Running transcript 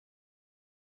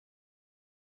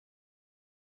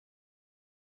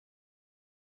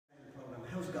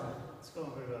It's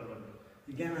going very well, Robbie.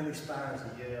 You getting any spars?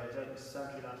 Yeah, I was out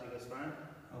Saturday last week, I was sparring.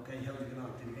 Okay, how did you get on?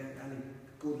 Did you get any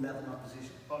good level opposition?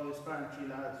 I was sparring 3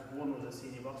 lads. One was a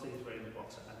senior boxer, he was very good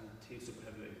boxer, and 2 super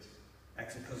heavyweights.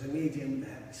 Excellent, because I need you in the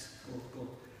heavies. Good, good.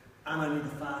 And I need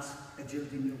a fast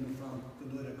agility movement from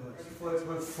the other guys.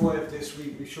 5.5 this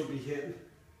week, we should be hitting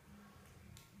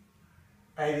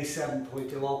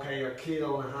 87.2. Okay, you're 1.5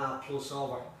 kilos plus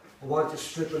over. I want to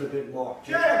strip it a bit more.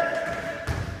 Jay!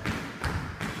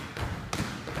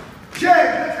 Jay,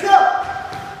 let's go!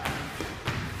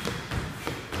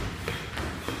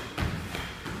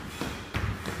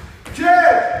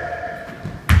 Jay!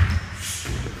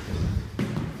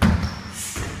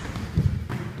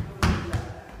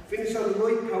 Finish on the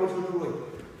right, power to the right.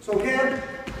 So again,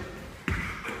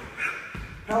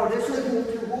 power this way, move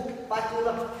to the hook, back to the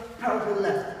left, power to the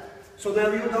left. So now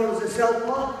you're down as a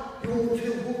southpaw, you move to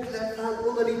the hook, left hand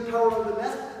underneath, power on the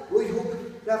left, right hook,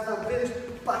 left hand finish,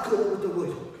 back over with the right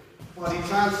hook. Body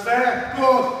transfer,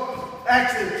 good.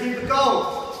 Excellent, keep it going.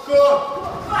 Good.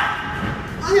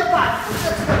 Back, on your back,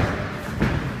 let's go.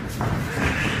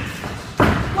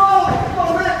 Go,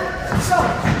 man. So,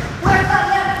 where's that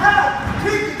left hand?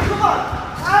 Keep it, come on.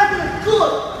 Angle,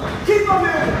 good. Keep on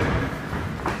moving.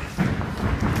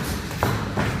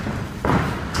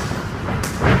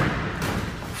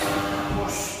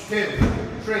 Push, 2,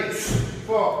 3,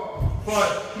 4,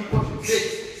 5, keep pushing,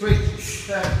 6, switch,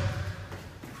 7.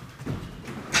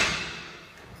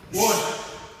 1,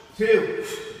 2,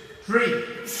 3,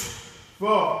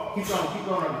 4, keep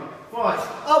going, Robbie. 5.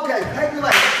 Okay, take the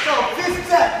leg. Let's go. 5th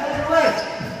set, take the leg.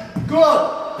 Good.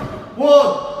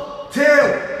 1, 2,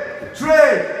 3,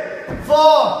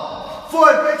 4,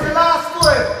 5. Get your last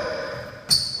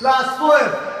 5. Last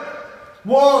 5.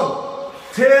 1,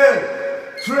 2,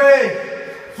 3,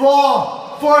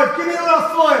 4, 5. Give me another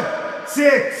 5.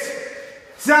 6,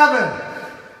 7,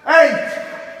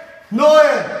 8,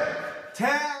 9,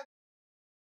 10.